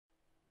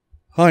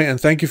Hi,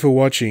 and thank you for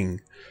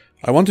watching.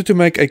 I wanted to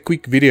make a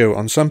quick video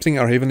on something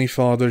our Heavenly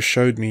Father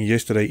showed me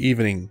yesterday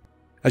evening.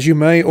 As you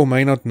may or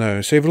may not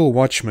know, several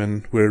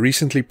watchmen were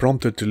recently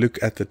prompted to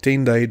look at the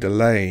 10-day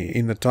delay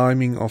in the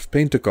timing of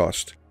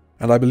Pentecost,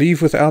 and I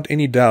believe without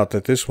any doubt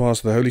that this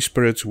was the Holy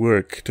Spirit's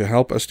work to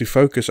help us to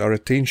focus our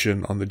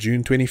attention on the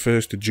June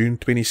 21st to June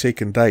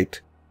 22nd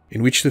date,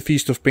 in which the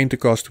Feast of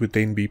Pentecost would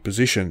then be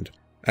positioned.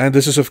 And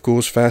this is of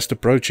course fast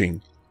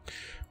approaching.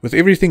 With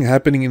everything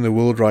happening in the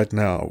world right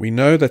now, we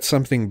know that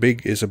something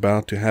big is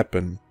about to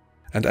happen.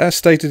 And as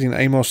stated in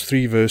Amos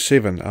 3 verse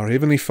 7, our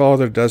Heavenly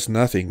Father does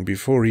nothing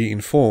before He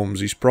informs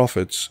His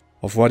prophets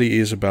of what He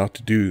is about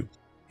to do.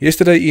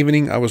 Yesterday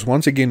evening I was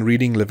once again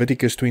reading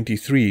Leviticus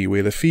 23,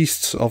 where the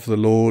feasts of the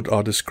Lord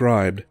are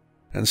described,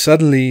 and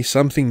suddenly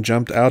something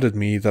jumped out at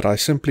me that I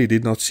simply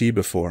did not see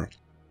before.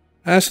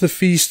 As the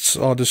feasts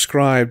are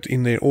described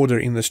in their order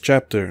in this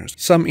chapter,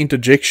 some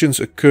interjections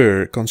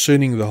occur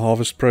concerning the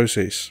harvest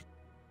process.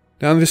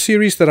 Now, in the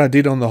series that I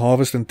did on the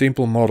harvest and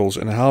temple models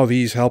and how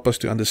these help us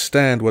to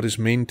understand what is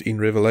meant in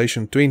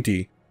Revelation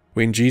 20,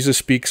 when Jesus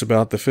speaks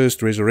about the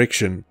first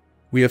resurrection,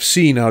 we have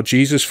seen how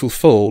Jesus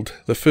fulfilled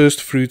the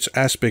first fruits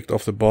aspect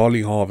of the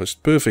barley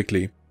harvest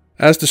perfectly,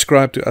 as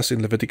described to us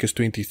in Leviticus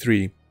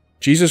 23.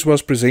 Jesus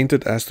was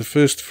presented as the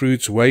first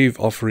fruits wave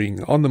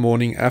offering on the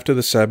morning after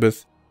the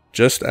Sabbath,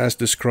 just as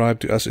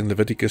described to us in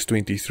Leviticus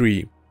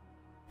 23.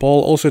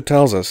 Paul also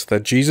tells us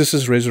that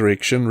Jesus'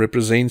 resurrection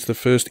represents the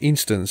first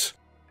instance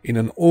in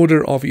an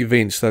order of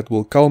events that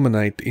will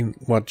culminate in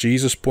what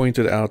Jesus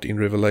pointed out in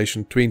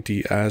Revelation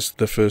 20 as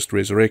the first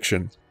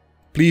resurrection.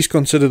 Please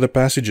consider the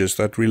passages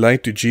that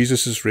relate to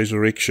Jesus'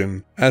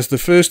 resurrection as the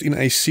first in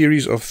a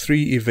series of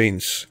 3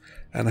 events,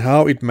 and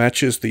how it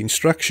matches the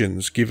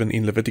instructions given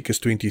in Leviticus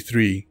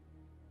 23.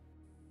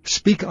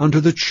 Speak unto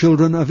the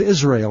children of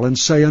Israel, and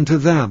say unto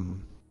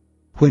them,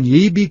 When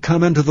ye be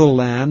come into the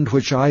land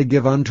which I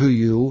give unto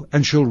you,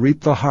 and shall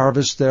reap the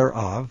harvest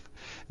thereof,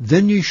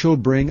 then ye shall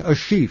bring a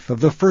sheaf of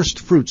the first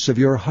fruits of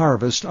your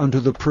harvest unto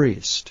the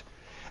priest,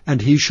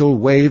 and he shall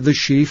wave the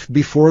sheaf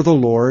before the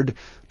Lord,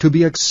 to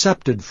be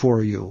accepted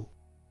for you.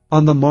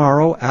 On the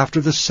morrow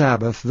after the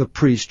Sabbath the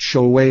priest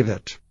shall wave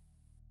it.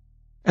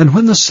 And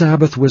when the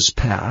Sabbath was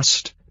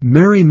past,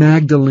 Mary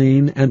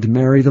Magdalene and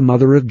Mary the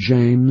mother of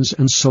James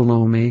and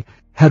Salome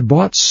had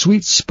bought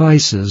sweet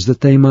spices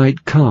that they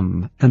might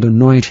come and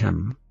anoint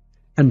him.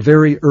 And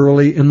very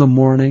early in the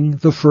morning,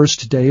 the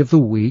first day of the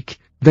week,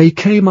 they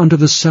came unto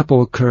the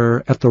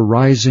sepulchre at the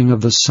rising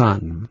of the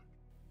sun.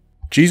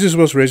 Jesus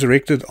was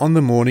resurrected on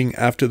the morning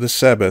after the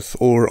Sabbath,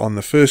 or on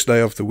the first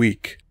day of the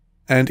week.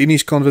 And in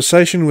his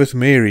conversation with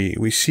Mary,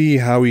 we see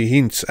how he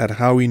hints at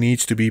how he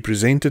needs to be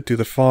presented to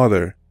the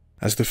Father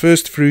as the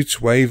first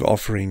fruits wave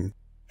offering,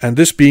 and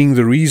this being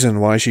the reason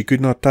why she could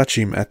not touch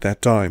him at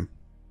that time.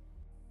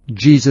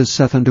 Jesus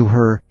saith unto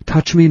her,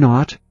 Touch me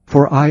not,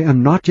 for I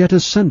am not yet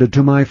ascended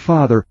to my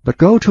Father, but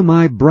go to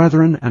my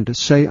brethren, and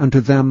say unto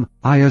them,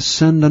 I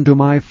ascend unto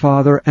my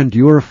Father and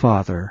your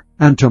Father,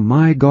 and to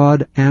my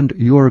God and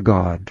your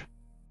God.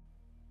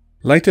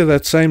 Later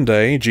that same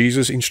day,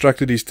 Jesus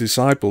instructed his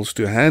disciples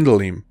to handle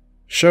him,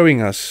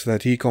 showing us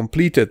that he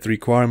completed the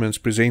requirements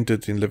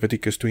presented in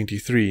Leviticus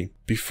 23,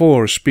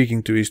 before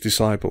speaking to his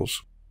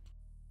disciples.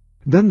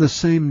 Then the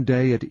same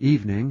day at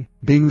evening,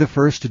 being the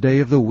first day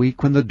of the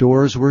week, when the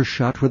doors were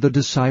shut where the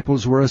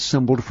disciples were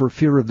assembled for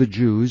fear of the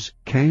Jews,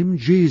 came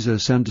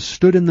Jesus and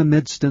stood in the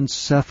midst, and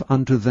saith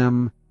unto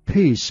them,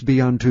 Peace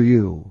be unto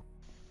you.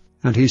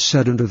 And he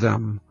said unto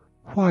them,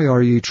 Why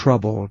are ye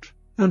troubled?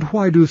 And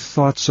why do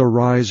thoughts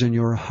arise in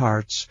your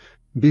hearts?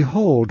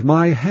 Behold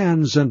my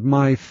hands and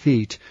my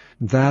feet,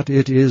 that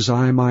it is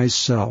I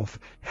myself.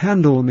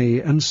 Handle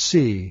me, and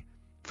see.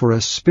 For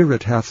a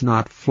spirit hath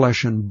not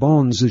flesh and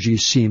bones, as ye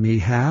see me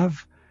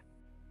have.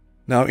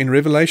 Now in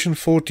Revelation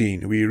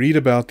 14 we read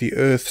about the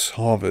earth's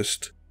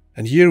harvest,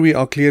 and here we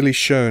are clearly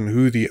shown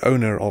who the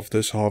owner of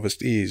this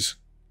harvest is.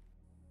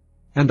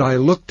 And I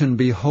looked, and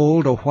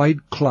behold a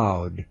white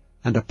cloud,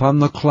 and upon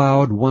the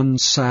cloud one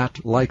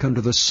sat like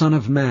unto the Son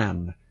of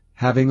Man,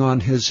 having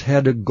on his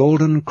head a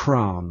golden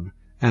crown,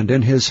 and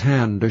in his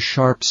hand a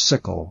sharp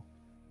sickle.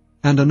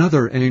 And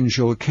another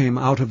angel came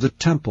out of the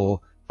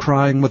temple,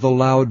 crying with a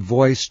loud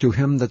voice to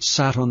him that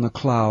sat on the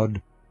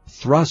cloud,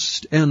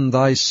 Thrust in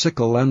thy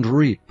sickle, and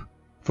reap,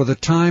 for the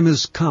time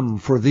is come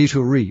for thee to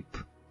reap,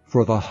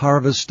 for the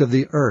harvest of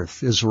the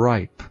earth is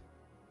ripe.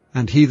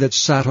 And he that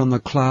sat on the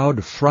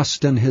cloud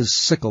thrust in his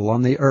sickle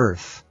on the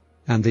earth,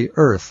 and the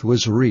earth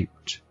was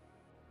reaped.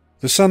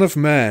 The Son of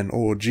Man,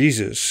 or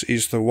Jesus,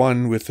 is the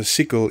one with the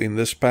sickle in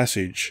this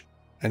passage,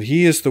 and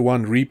he is the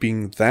one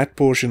reaping that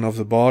portion of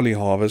the barley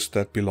harvest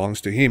that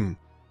belongs to him.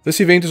 This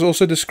event is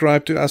also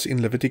described to us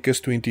in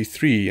Leviticus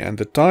 23, and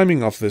the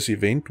timing of this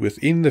event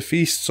within the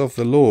feasts of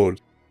the Lord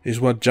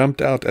is what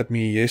jumped out at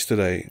me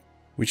yesterday,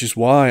 which is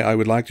why I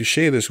would like to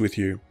share this with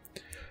you.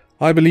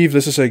 I believe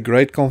this is a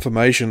great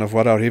confirmation of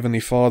what our Heavenly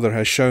Father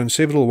has shown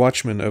several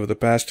watchmen over the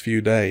past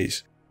few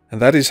days,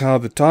 and that is how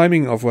the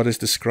timing of what is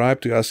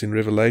described to us in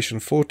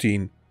Revelation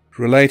 14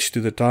 relates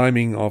to the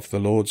timing of the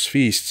Lord's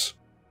feasts.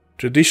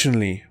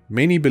 Traditionally,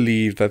 many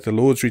believe that the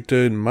Lord's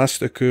return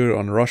must occur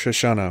on Rosh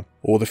Hashanah,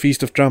 or the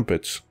Feast of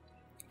Trumpets.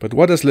 But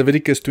what does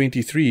Leviticus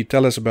 23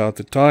 tell us about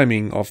the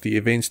timing of the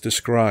events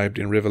described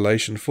in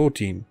Revelation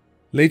 14?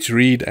 Let's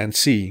read and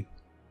see.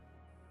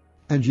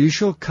 And ye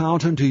shall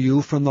count unto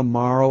you from the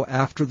morrow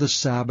after the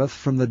Sabbath,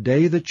 from the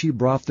day that ye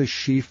brought the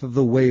sheaf of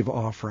the wave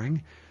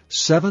offering,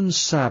 7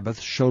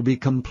 Sabbaths shall be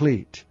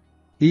complete.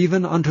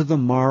 Even unto the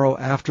morrow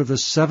after the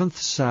 7th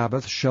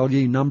Sabbath shall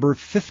ye number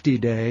 50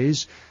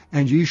 days,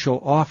 and ye shall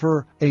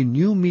offer a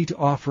new meat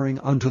offering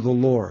unto the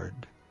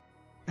Lord.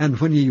 And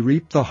when ye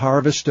reap the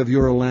harvest of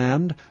your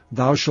land,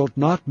 thou shalt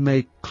not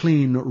make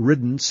clean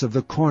riddance of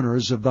the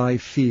corners of thy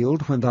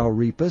field when thou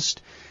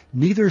reapest,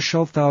 neither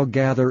shalt thou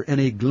gather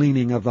any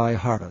gleaning of thy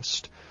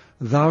harvest.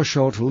 Thou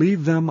shalt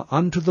leave them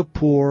unto the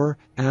poor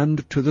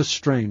and to the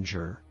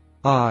stranger.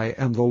 I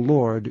am the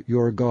Lord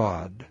your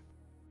God.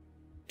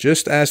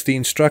 Just as the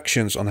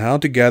instructions on how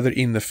to gather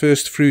in the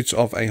first fruits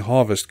of a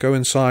harvest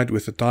coincide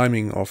with the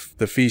timing of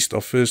the Feast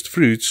of First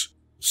Fruits,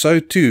 so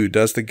too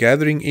does the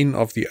gathering in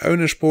of the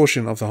owner's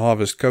portion of the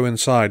harvest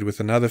coincide with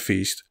another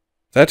feast.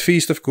 That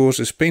feast, of course,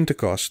 is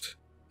Pentecost.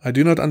 I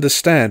do not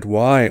understand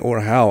why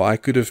or how I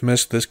could have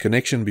missed this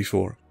connection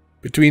before,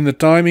 between the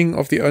timing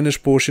of the owner's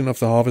portion of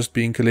the harvest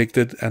being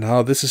collected and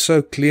how this is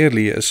so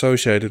clearly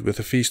associated with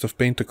the Feast of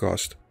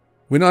Pentecost.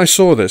 When I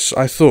saw this,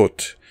 I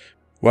thought,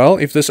 well,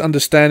 if this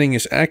understanding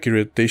is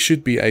accurate, there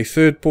should be a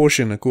third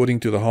portion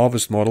according to the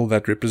harvest model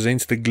that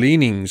represents the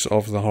gleanings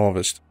of the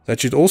harvest that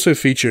should also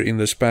feature in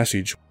this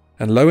passage.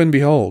 And lo and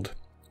behold,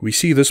 we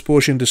see this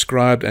portion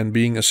described and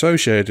being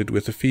associated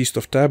with the Feast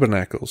of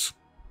Tabernacles.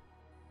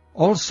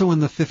 Also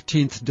in the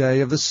 15th day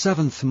of the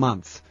 7th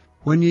month,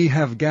 when ye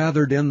have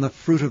gathered in the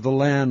fruit of the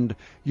land,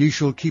 ye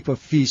shall keep a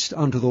feast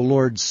unto the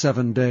Lord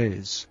 7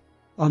 days.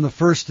 On the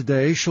 1st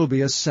day shall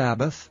be a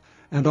Sabbath,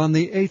 and on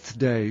the 8th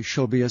day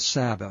shall be a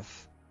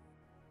Sabbath.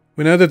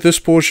 We know that this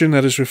portion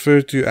that is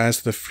referred to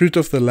as the fruit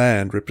of the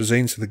land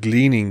represents the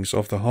gleanings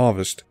of the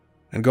harvest,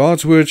 and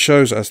God's word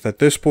shows us that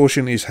this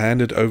portion is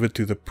handed over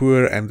to the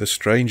poor and the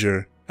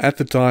stranger at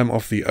the time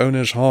of the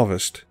owner's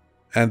harvest,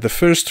 and the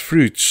first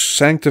fruits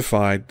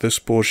sanctified this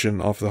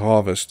portion of the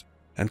harvest,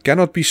 and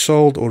cannot be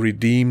sold or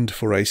redeemed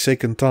for a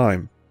second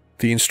time.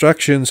 The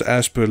instructions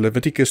as per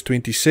Leviticus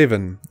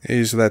 27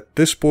 is that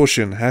this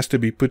portion has to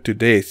be put to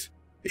death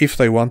if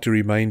they want to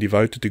remain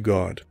devoted to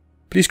God.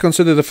 Please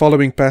consider the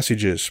following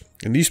passages.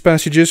 In these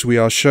passages we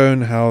are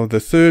shown how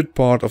the third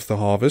part of the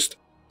harvest,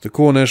 the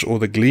corners or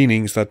the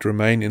gleanings that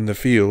remain in the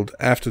field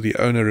after the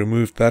owner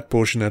removed that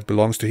portion that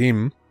belongs to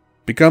him,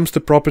 becomes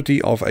the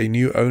property of a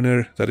new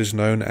owner that is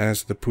known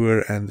as the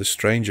poor and the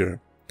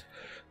stranger.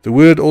 The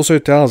word also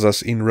tells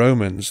us in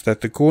Romans that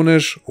the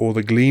corners or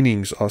the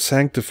gleanings are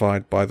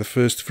sanctified by the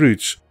first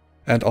fruits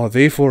and are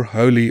therefore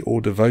holy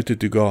or devoted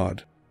to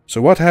God.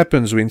 So what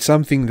happens when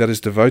something that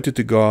is devoted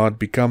to God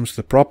becomes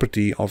the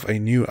property of a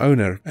new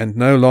owner and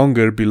no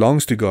longer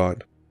belongs to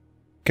God?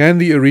 Can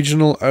the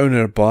original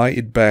owner buy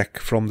it back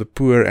from the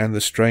poor and the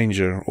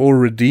stranger, or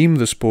redeem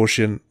this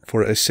portion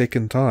for a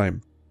second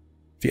time?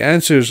 The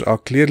answers are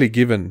clearly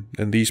given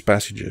in these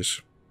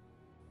passages.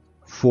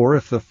 For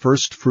if the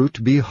first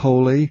fruit be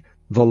holy,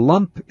 the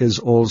lump is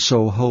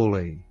also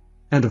holy.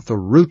 And if the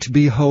root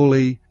be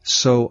holy,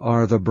 so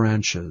are the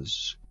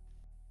branches.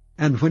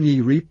 And when ye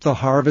reap the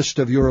harvest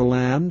of your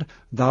land,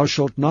 thou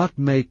shalt not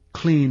make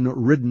clean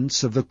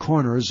riddance of the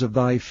corners of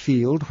thy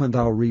field when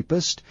thou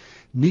reapest,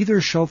 neither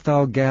shalt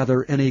thou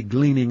gather any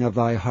gleaning of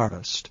thy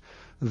harvest.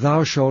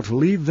 Thou shalt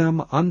leave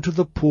them unto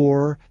the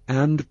poor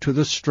and to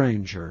the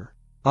stranger.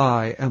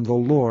 I am the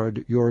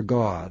Lord your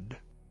God.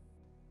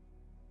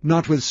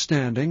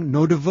 Notwithstanding,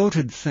 no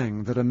devoted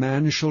thing that a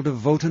man shall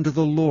devote unto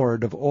the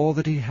Lord of all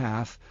that he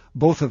hath,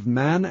 both of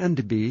man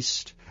and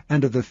beast,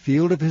 and of the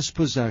field of his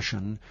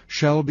possession,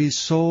 shall be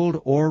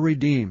sold or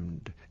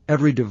redeemed.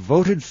 Every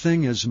devoted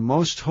thing is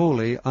most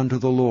holy unto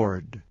the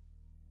Lord.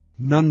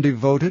 None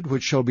devoted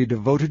which shall be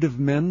devoted of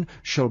men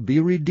shall be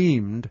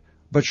redeemed,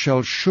 but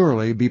shall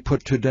surely be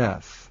put to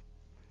death.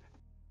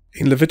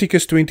 In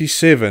Leviticus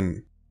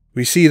 27,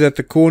 we see that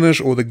the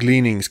corners or the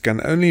gleanings can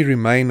only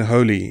remain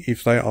holy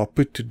if they are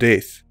put to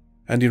death,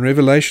 and in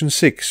Revelation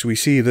 6 we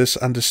see this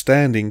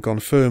understanding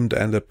confirmed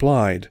and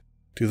applied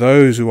to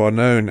those who are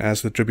known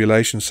as the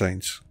tribulation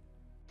saints.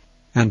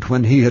 And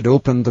when he had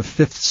opened the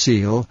 5th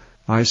seal,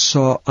 I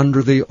saw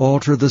under the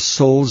altar the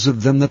souls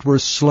of them that were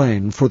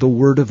slain for the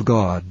word of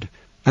God,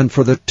 and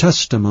for the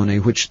testimony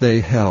which they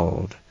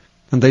held.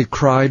 And they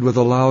cried with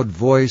a loud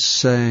voice,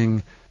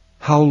 saying,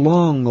 How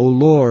long, O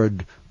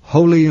Lord,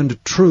 holy and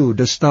true,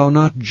 dost thou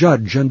not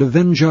judge and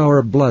avenge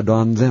our blood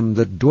on them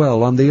that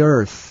dwell on the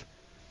earth?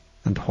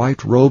 And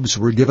white robes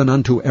were given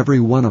unto every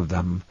one of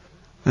them.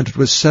 And it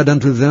was said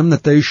unto them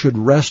that they should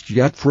rest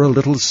yet for a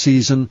little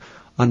season,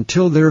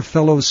 until their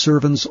fellow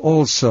servants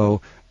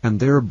also, and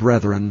their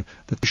brethren,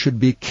 that should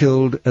be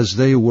killed as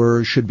they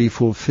were, should be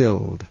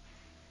fulfilled.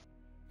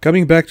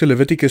 Coming back to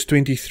Leviticus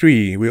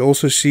 23, we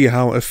also see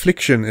how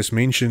affliction is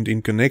mentioned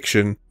in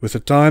connection with the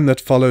time that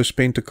follows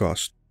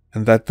Pentecost.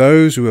 and that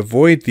those who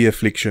avoid the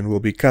affliction will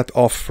be cut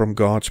off from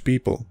God's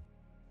people.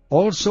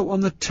 Also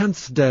on the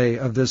 10th day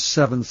of this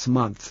 7th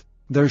month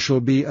there shall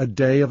be a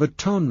day of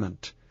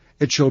atonement.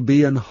 It shall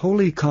be an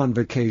holy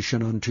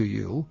convocation unto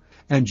you,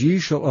 and ye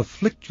shall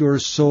afflict your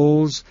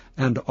souls,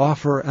 and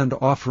offer an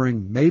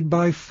offering made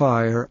by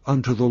fire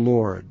unto the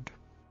Lord.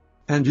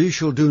 And ye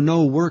shall do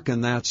no work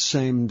in that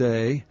same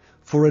day,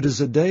 for it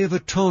is a day of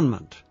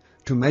atonement,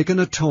 to make an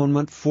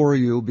atonement for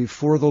you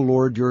before the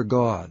Lord your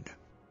God.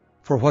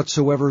 For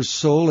whatsoever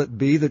soul it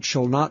be that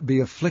shall not be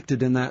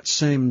afflicted in that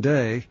same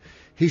day,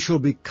 he shall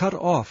be cut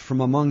off from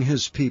among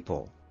his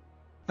people.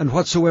 And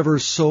whatsoever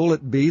soul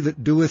it be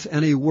that doeth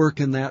any work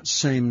in that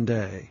same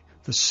day,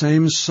 the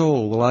same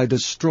soul will I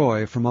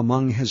destroy from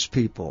among his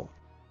people.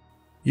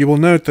 You will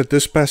note that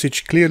this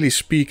passage clearly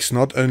speaks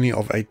not only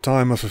of a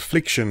time of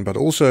affliction, but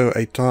also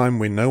a time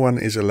when no one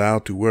is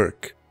allowed to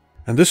work.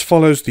 And this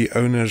follows the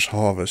owner's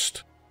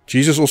harvest.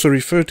 Jesus also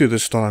referred to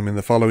this time in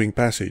the following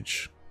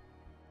passage.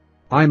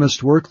 I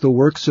must work the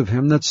works of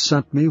him that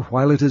sent me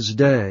while it is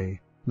day.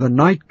 The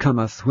night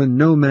cometh when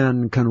no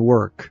man can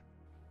work.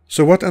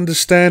 So what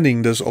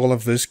understanding does all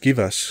of this give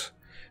us?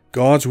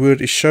 God's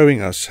word is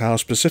showing us how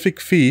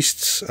specific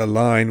feasts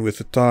align with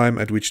the time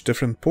at which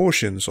different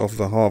portions of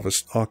the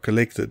harvest are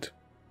collected.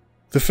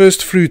 The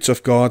first fruits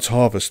of God's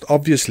harvest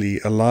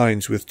obviously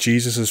aligns with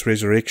Jesus'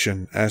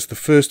 resurrection as the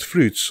first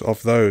fruits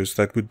of those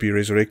that would be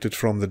resurrected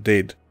from the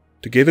dead,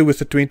 together with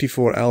the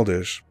 24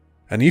 elders.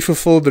 And he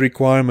fulfilled the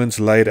requirements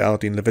laid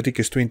out in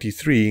Leviticus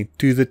 23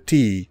 to the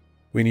T,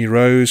 when he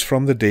rose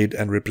from the dead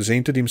and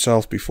represented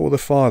himself before the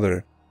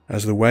Father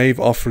as the wave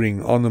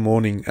offering on the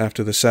morning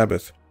after the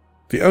Sabbath.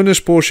 The owner's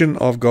portion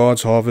of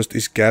God's harvest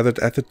is gathered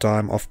at the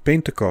time of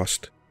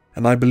Pentecost,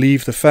 and I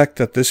believe the fact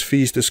that this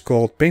feast is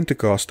called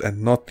Pentecost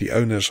and not the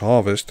owner's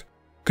harvest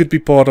could be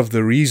part of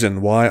the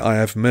reason why I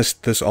have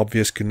missed this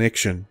obvious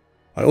connection.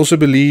 I also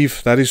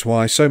believe that is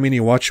why so many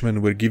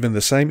watchmen were given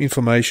the same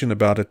information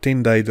about a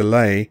 10-day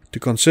delay to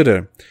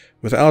consider,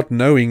 without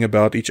knowing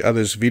about each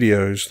other's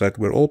videos that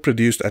were all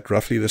produced at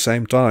roughly the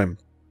same time,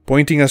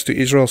 pointing us to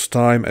Israel's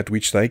time at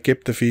which they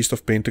kept the Feast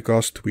of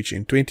Pentecost, which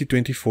in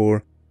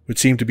 2024 would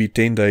seem to be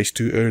 10 days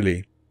too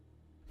early.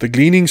 The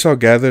gleanings are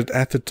gathered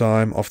at the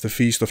time of the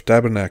Feast of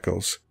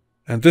Tabernacles,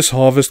 and this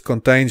harvest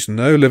contains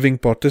no living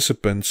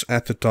participants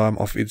at the time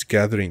of its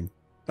gathering,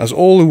 as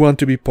all who want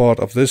to be part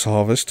of this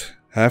harvest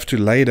have to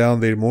lay down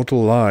their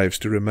mortal lives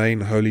to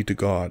remain holy to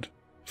God.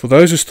 For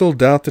those who still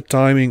doubt the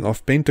timing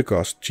of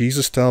Pentecost,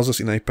 Jesus tells us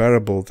in a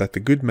parable that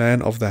the good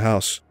man of the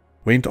house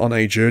went on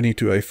a journey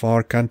to a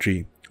far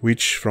country,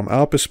 which, from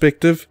our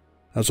perspective,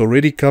 has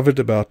already covered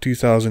about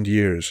 2,000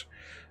 years.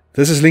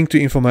 This is linked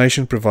to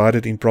information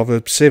provided in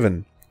Proverbs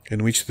 7,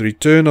 in which the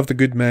return of the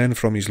good man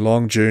from his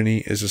long journey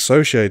is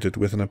associated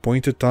with an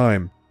appointed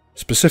time,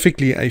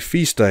 specifically a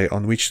feast day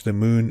on which the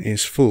moon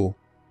is full.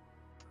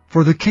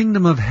 For the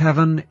kingdom of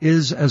heaven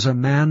is as a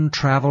man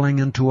traveling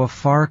into a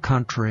far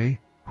country,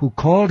 who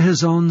called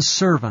his own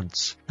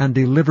servants, and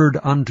delivered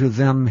unto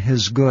them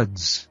his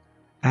goods.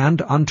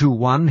 And unto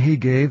one he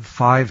gave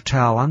 5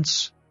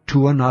 talents,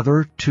 to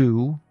another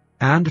 2,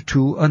 and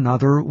to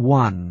another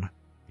 1,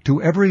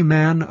 to every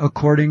man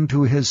according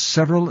to his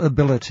several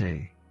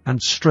ability,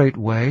 and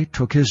straightway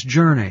took his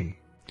journey.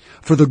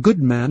 For the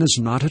good man is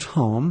not at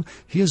home,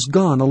 he is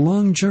gone a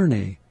long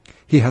journey.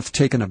 He hath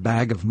taken a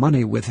bag of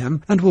money with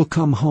him, and will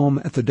come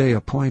home at the day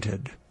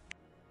appointed.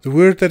 The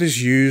word that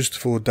is used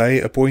for day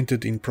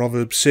appointed in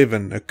Proverbs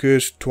 7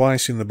 occurs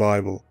twice in the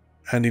Bible,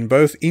 and in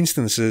both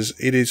instances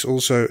it is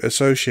also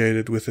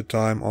associated with the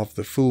time of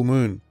the full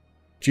moon.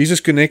 Jesus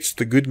connects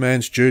the good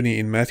man's journey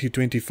in Matthew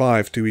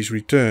 25 to his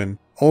return,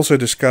 also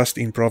discussed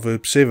in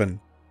Proverbs 7.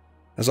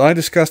 As I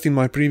discussed in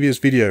my previous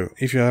video,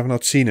 if you have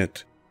not seen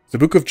it, the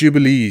book of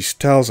Jubilees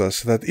tells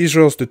us that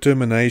Israel's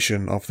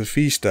determination of the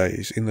feast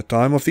days in the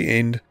time of the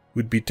end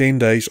would be 10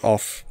 days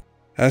off.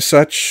 As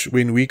such,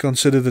 when we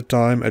consider the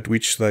time at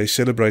which they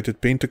celebrated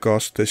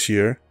Pentecost this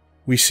year,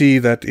 we see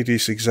that it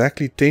is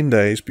exactly 10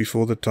 days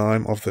before the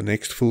time of the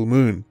next full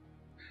moon.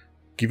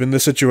 Given the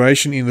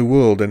situation in the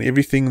world and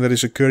everything that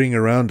is occurring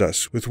around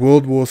us, with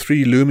World War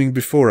III looming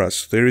before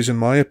us, there is, in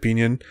my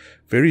opinion,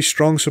 very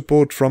strong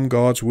support from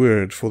God's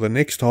Word for the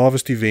next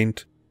harvest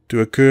event to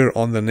occur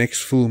on the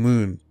next full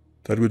moon,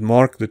 that would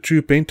mark the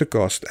true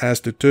Pentecost as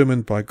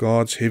determined by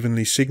God's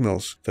heavenly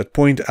signals that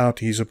point out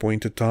His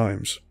appointed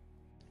times.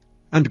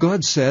 And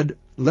God said,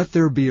 Let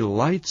there be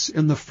lights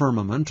in the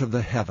firmament of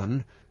the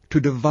heaven,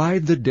 to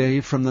divide the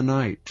day from the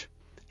night,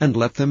 and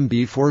let them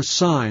be for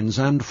signs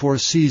and for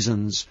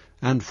seasons,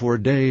 and for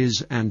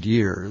days and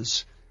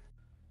years.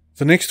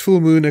 The next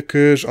full moon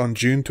occurs on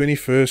June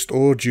 21st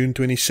or June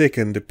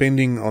 22nd,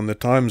 depending on the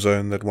time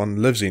zone that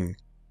one lives in.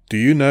 Do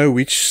you know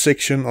which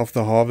section of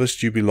the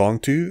harvest you belong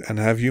to, and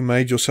have you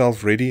made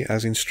yourself ready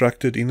as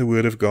instructed in the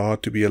Word of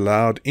God to be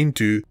allowed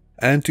into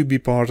and to be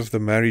part of the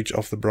marriage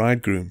of the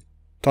bridegroom?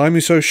 Time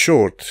is so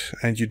short,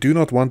 and you do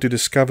not want to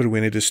discover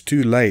when it is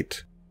too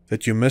late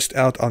that you missed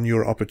out on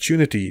your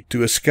opportunity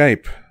to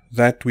escape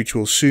that which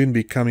will soon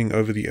be coming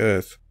over the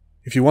earth.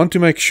 If you want to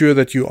make sure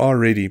that you are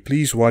ready,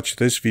 please watch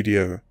this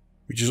video,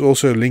 which is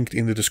also linked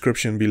in the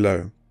description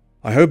below.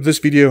 I hope this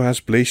video has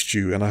blessed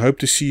you, and I hope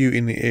to see you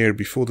in the air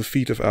before the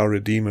feet of our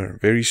Redeemer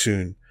very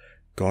soon.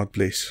 God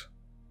bless.